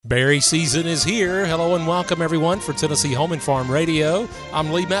Berry season is here. Hello and welcome, everyone, for Tennessee Home and Farm Radio. I'm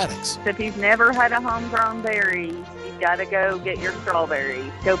Lee Maddox. If you've never had a homegrown berry, you've got to go get your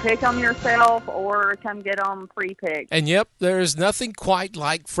strawberries. Go pick them yourself or come get them pre-picked. And yep, there's nothing quite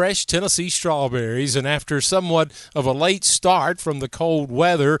like fresh Tennessee strawberries. And after somewhat of a late start from the cold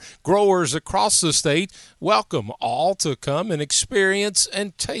weather, growers across the state welcome all to come and experience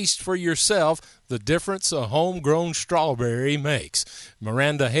and taste for yourself the difference a homegrown strawberry makes.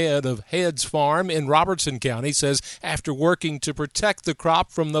 Miranda Head of Head's Farm in Robertson County says after working to protect the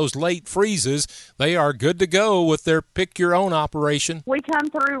crop from those late freezes, they are good to go with their pick-your-own operation. We come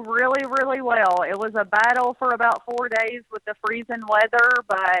through really, really well. It was a battle for about 4 days with the freezing weather,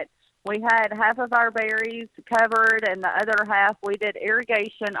 but we had half of our berries covered and the other half we did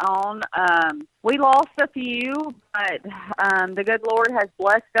irrigation on. We lost a few, but the good Lord has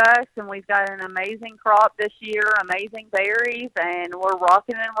blessed us, and we've got an amazing crop this year, amazing berries, and we're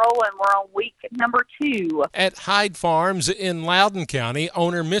rocking and rolling. We're on week number 2. At Hyde Farms in Loudon County,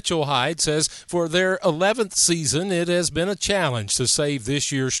 owner Mitchell Hyde says for their 11th season, it has been a challenge to save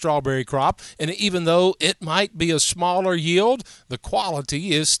this year's strawberry crop, and even though it might be a smaller yield, the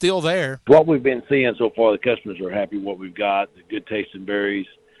quality is still there. What we've been seeing so far, the customers are happy with what we've got, the good tasting berries.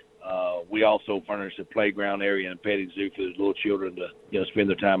 We also furnish a playground area and a petting zoo for the little children to spend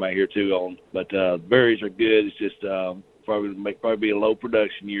their time out here too. But berries are good. It's just probably be a low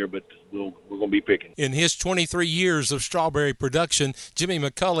production year, but we're going to be picking. In his 23 years of strawberry production, Jimmy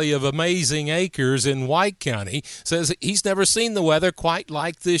McCulley of Amazing Acres in White County says he's never seen the weather quite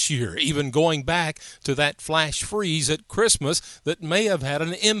like this year, even going back to that flash freeze at Christmas that may have had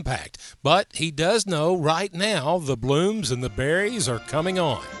an impact. But he does know right now the blooms and the berries are coming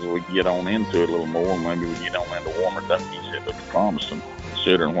on. We can get on into it a little more, maybe we get on into warmer days. It looks promising,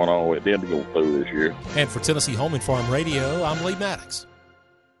 considering what all it did to go through this year. And for Tennessee Home and Farm Radio, I'm Lee Maddox.